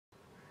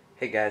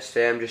Hey guys,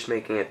 today I'm just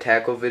making a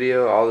tackle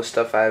video, all the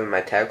stuff I have in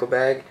my tackle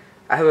bag.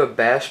 I have a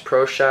Bass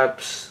Pro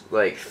Shops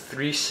like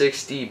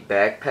 360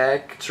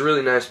 backpack. It's a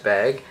really nice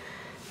bag.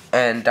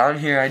 And down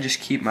here I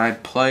just keep my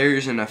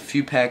pliers and a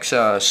few packs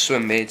of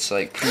swim baits,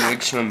 like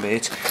big swim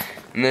baits.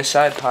 In this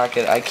side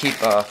pocket I keep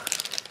a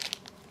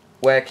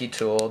wacky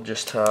tool,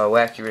 just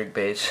wacky rig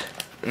baits.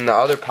 In the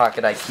other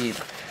pocket I keep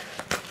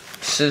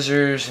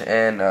scissors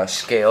and a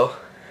scale.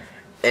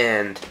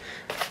 And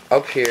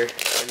up here in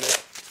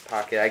this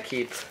pocket I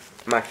keep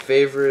my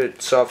favorite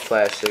soft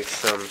plastics,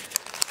 some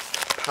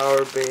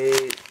power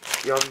bait,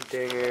 yum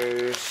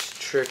dingers,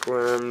 trick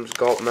worms,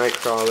 gulp night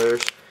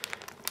crawlers,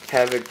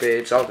 havoc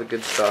baits, all the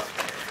good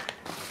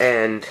stuff.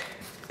 And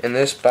in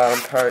this bottom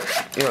part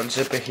you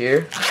unzip it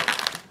here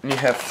and you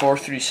have 4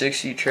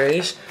 360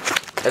 trays,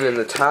 and in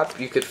the top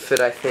you could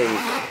fit I think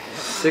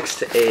 6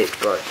 to 8,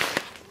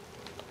 but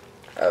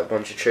a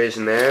bunch of trays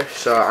in there.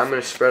 So I'm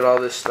going to spread all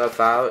this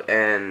stuff out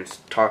and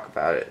talk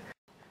about it.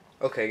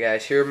 Okay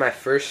guys, here are my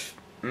first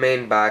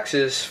main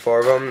boxes, 4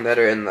 of them that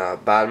are in the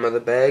bottom of the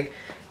bag.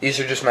 These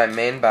are just my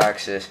main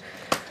boxes.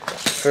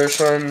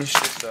 First one's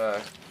just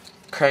a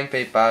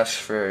crankbait box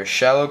for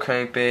shallow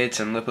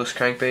crankbaits and lipless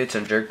crankbaits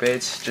and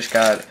jerkbaits. Just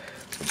got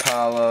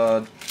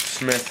Rapala,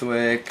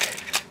 Smithwick,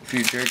 a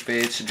few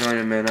jerkbaits, a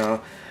jointed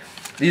minnow.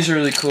 These are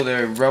really cool.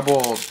 They're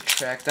Rebel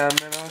track down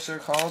minnows, they're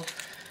called.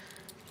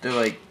 They're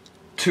like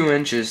 2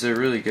 inches. They're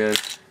really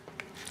good.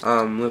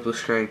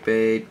 Lipless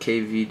crankbait,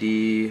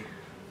 KVD,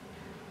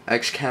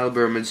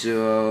 Excalibur,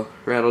 Mizuo,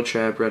 Rattle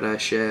Trap, Red Eye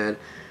Shad,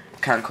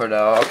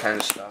 Concordell, all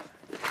kinds of stuff.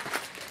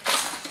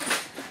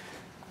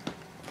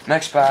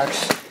 Next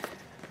box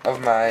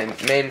of my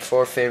main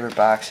 4 favorite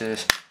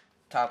boxes,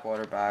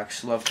 Topwater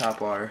box, love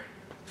Topwater.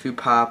 A few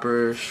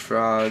poppers,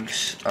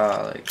 frogs,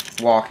 like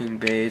walking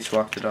baits,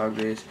 walk the dog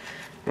baits,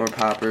 more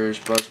poppers,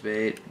 buzz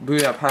bait,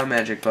 Booyah Pond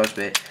Magic buzz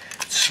bait.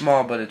 It's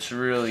small but it's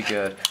really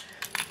good.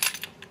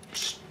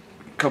 Just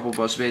a couple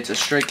buzz baits, a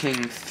Strike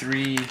King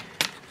 3,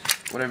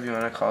 whatever you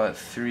want to call it,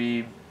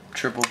 3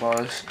 triple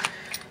buzz,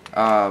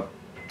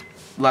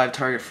 live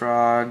target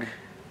frog,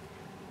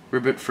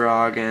 ribbit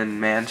frog,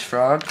 and man's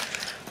frog.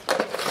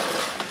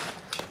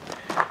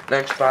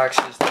 Next box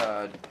is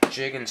the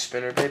jig and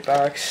spinnerbait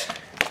box.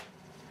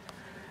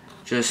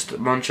 Just a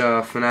bunch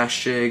of finesse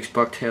jigs,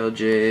 bucktail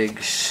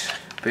jigs,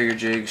 bigger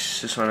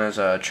jigs. This one has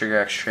a Trigger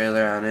X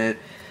trailer on it,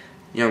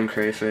 young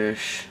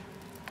crayfish,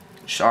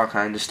 just all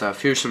kinds of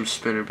stuff. Here's some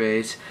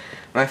spinnerbaits.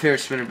 My favorite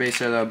spinnerbaits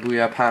are the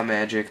Booyah Pond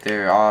Magic.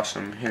 They're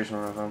awesome. Here's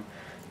one of them.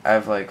 I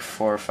have like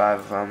 4 or 5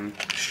 of them.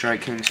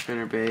 Strike King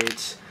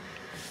spinnerbaits.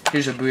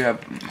 Here's a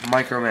Booyah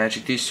Micro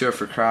Magic. These 2 are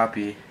for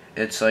crappie.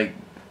 It's like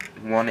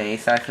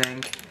 1/8, I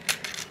think.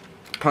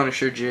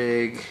 Punisher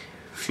jig.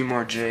 A few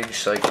more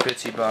jigs like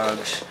Bitsy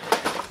Bugs.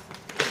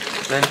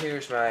 Then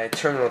here's my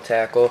terminal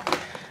tackle.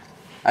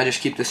 I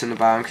just keep this in the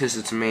bottom because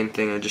it's the main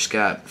thing. I just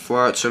got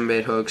 4/0 swim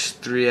bait hooks,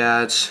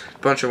 3/0, a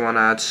bunch of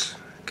 1/0,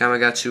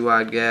 Gamakatsu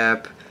wide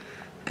gap,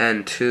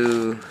 and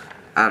 2,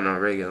 I don't know,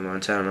 regular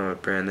ones. I don't know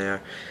what brand they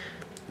are.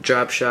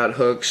 Drop shot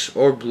hooks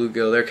or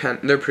bluegill.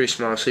 They're pretty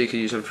small, so you could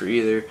use them for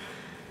either.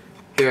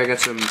 Here I got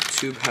some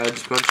tube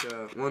heads, bunch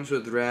of ones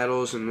with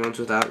rattles and ones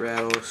without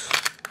rattles,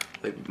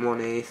 like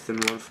 1/8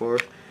 and 1/4.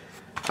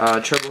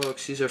 Treble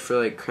hooks. These are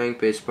for like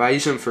crankbaits, but I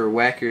use them for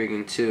wacky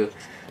rigging too.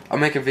 I'll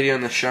make a video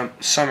in the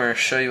summer,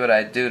 show you what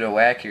I do to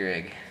wacky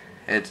rig.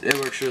 It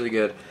works really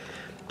good.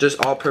 Just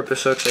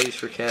all-purpose hooks I use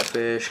for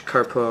catfish,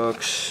 carp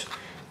hooks,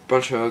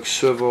 bunch of hooks,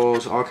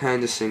 swivels, all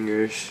kinds of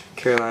singers,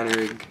 Carolina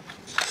rig,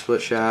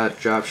 split shot,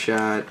 drop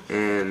shot,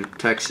 and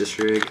Texas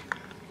rig,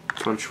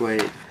 punch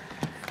weight,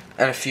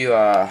 and a few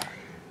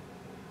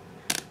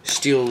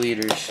steel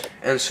leaders,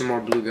 and some more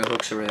bluegill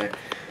hooks over there.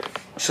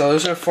 So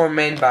those are 4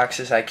 main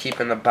boxes I keep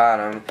in the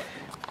bottom.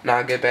 Now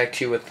I'll get back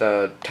to you with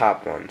the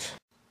top ones.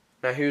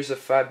 Now here's the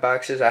 5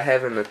 boxes I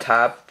have in the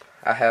top.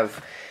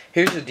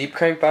 Here's the deep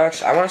crank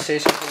box. I want to say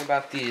something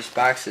about these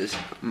boxes.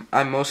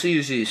 I mostly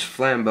use these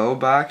Flambeau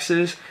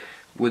boxes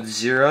with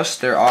Zerust.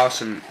 They're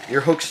awesome.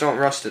 Your hooks don't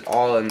rust at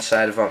all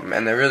inside of them,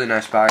 and they're really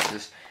nice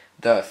boxes.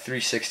 The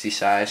 360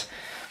 size.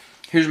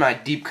 Here's my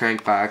deep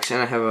crank box,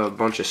 and I have a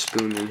bunch of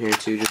spoons in here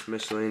too, just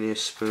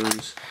miscellaneous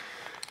spoons.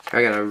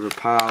 I got a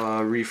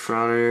Rapala, Reef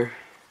Runner,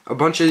 a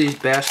bunch of these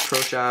Bass Pro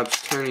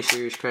Shops Tourney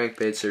Series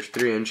crankbaits. There's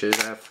 3 inches.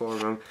 I have 4 of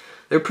them.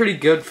 They're pretty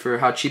good for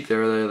how cheap they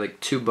are. They're like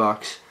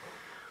 $2.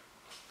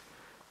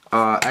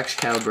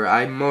 Excalibur.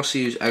 I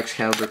mostly use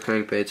Excalibur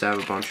crankbaits. I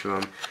have a bunch of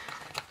them.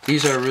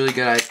 These are really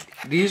good.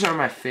 These are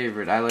my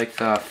favorite. I like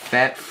the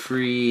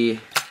fat-free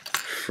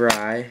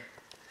fry.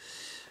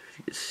 If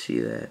you can see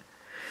that.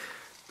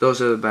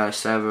 Those are the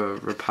best. I have a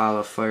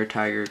Rapala Fire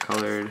Tiger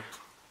colored.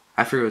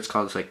 I forget what it's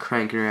called. It's like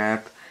Crank and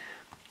Wrap.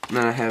 And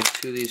then I have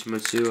 2 of these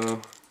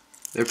Mizuo.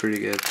 They're pretty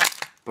good.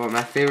 But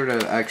my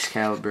favorite are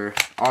Excalibur.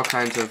 All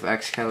kinds of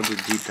Excalibur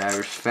deep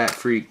divers.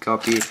 Fat-free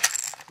guppy.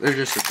 They're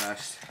just the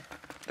best.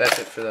 That's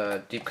it for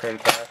the deep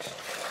crank box.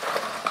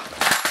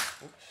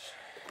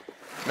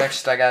 Oops.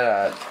 Next I got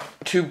a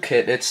tube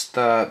kit. It's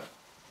the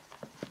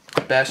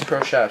Bass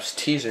Pro Shops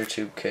teaser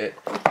tube kit.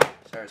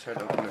 Sorry Sorry, it's hard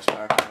to open this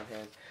box in my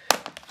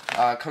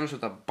hand. It comes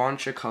with a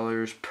bunch of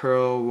colors: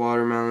 pearl,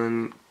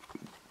 watermelon,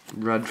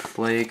 red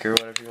flake, or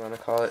whatever you want to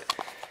call it.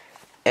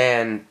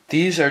 And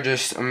these are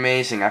just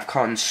amazing. I've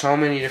caught so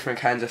many different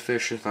kinds of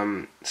fish with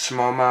them.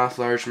 Smallmouth,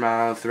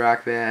 largemouth,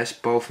 rock bass,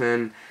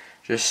 bowfin.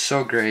 Just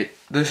so great.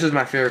 This is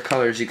my favorite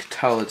color. As you can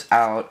tell, it's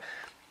out.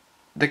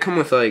 They come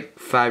with like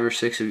 5 or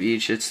 6 of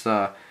each.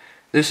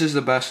 This is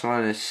the best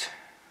one. It's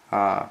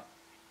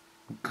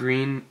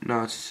green.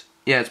 No, it's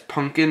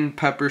pumpkin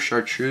pepper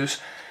chartreuse.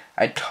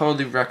 I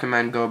totally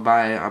recommend go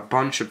buy a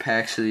bunch of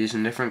packs of these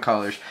in different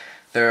colors.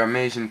 They're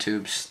amazing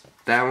tubes.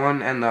 That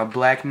one and the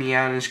black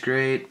neon is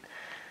great.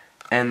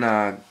 And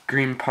the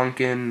green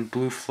pumpkin,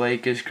 blue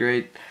flake is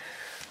great.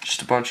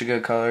 Just a bunch of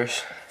good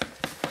colors.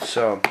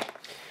 So,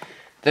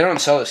 they don't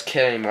sell this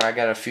kit anymore. I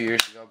got it a few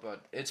years ago,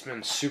 but it's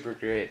been super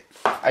great.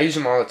 I use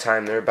them all the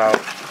time. They're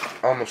about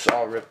almost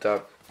all ripped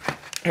up.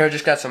 Here I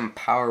just got some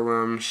power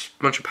worms,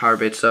 a bunch of power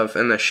bait stuff,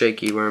 and the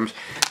shaky worms.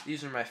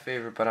 These are my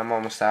favorite, but I'm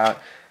almost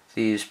out.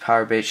 These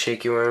power bait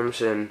shaky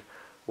worms in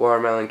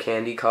watermelon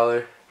candy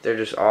color. They're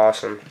just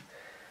awesome.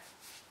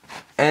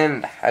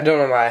 And I don't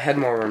know why I had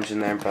more worms in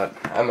there, but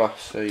I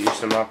must have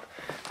used them up.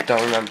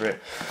 Don't remember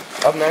it.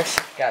 Up next,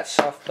 got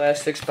soft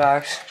plastics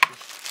box.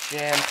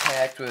 Jam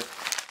packed with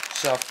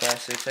soft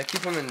plastics. I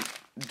keep them in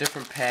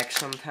different packs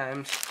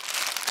sometimes.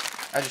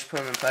 I just put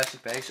them in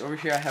plastic bags. Over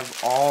here I have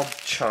all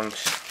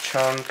chunks,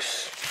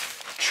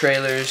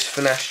 trailers,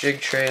 finesse jig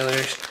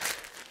trailers.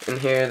 In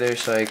here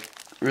there's like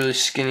really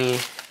skinny.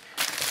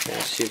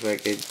 Let's see if I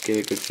could get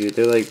a good view.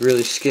 They're like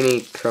really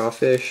skinny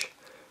crawfish.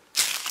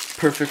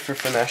 Perfect for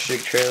finesse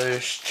jig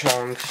trailers,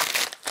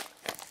 chunks,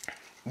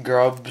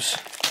 grubs,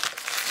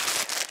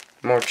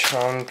 more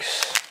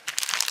chunks,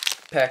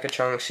 pack of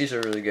chunks. These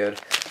are really good.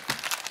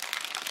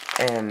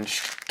 And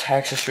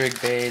Texas rig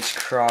baits,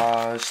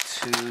 craws,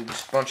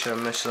 tubes, bunch of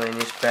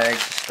miscellaneous bags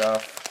of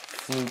stuff,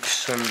 fluke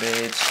swim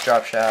baits,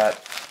 drop shot,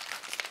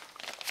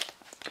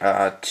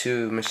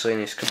 2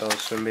 miscellaneous Cabela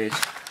swim baits.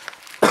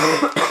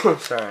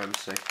 Sorry, I'm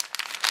sick.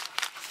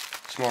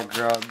 Some more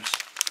grubs.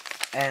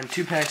 And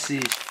 2 packs of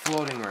these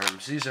floating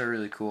worms. These are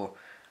really cool.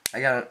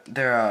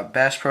 They're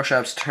Bass Pro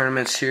Shops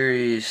Tournament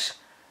Series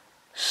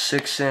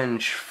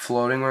 6-inch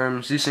floating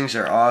worms. These things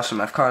are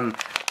awesome. I've caught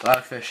a lot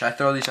of fish. I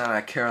throw these on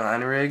a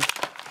Carolina rig.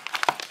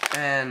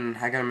 And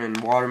I got them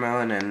in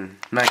watermelon and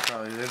night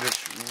crawler. They're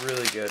just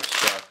really good.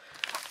 So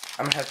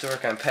I'm going to have to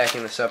work on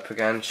packing this up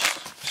again.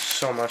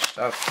 So much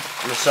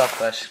stuff in the soft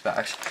plastic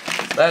box.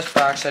 Last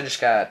box I just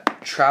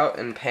got trout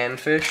and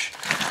panfish.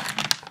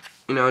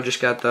 You know,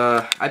 just got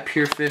I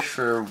pure fish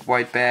for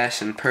white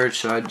bass and perch,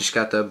 so I just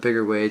got the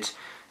bigger weights.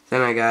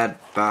 Then I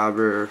got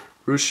bobber,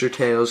 rooster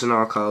tails in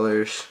all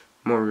colors,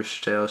 more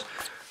rooster tails,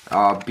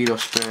 beetle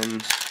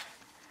spins,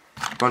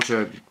 a bunch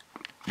of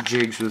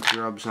jigs with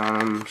grubs on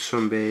them,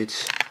 swim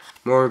baits,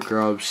 more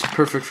grubs,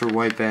 perfect for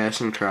white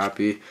bass and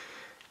crappie.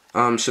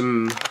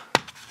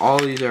 All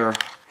these are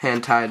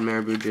hand-tied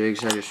marabou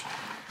jigs.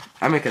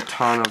 I make a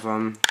ton of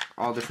them,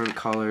 all different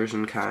colors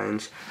and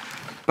kinds.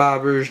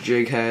 Bobbers,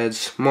 jig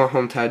heads, more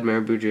home-tied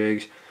marabou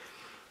jigs,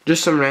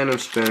 just some random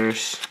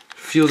spinners,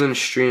 Field and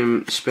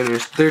Stream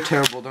spinners. They're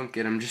terrible, don't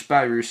get them. Just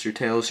buy Rooster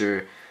Tails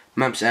or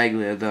Mepps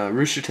Aglia. The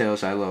Rooster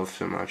Tails I love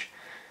so much,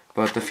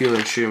 but the Field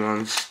and Stream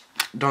ones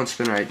don't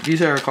spin right.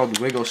 These are called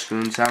wiggle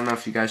spoons. I don't know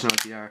if you guys know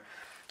what they are.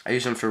 I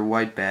use them for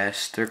white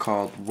bass. They're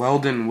called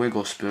Weldon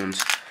wiggle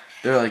spoons.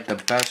 They're like the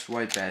best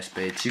white bass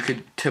baits. You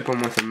could tip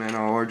them with a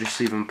minnow or just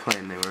leave them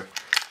plain. They were.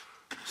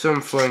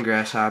 Some floating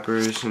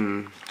grasshoppers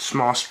and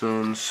small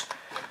spoons,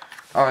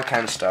 all that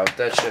kind of stuff.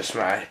 That's just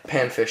my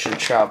panfish and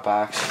trout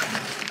box.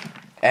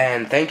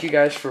 And thank you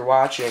guys for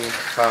watching.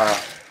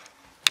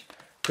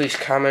 Please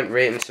comment,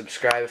 rate, and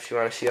subscribe if you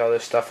want to see all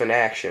this stuff in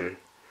action.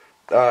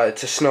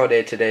 It's a snow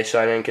day today,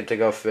 so I didn't get to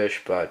go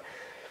fish, but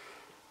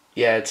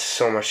yeah, it's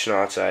so much snow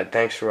outside.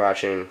 Thanks for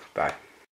watching. Bye.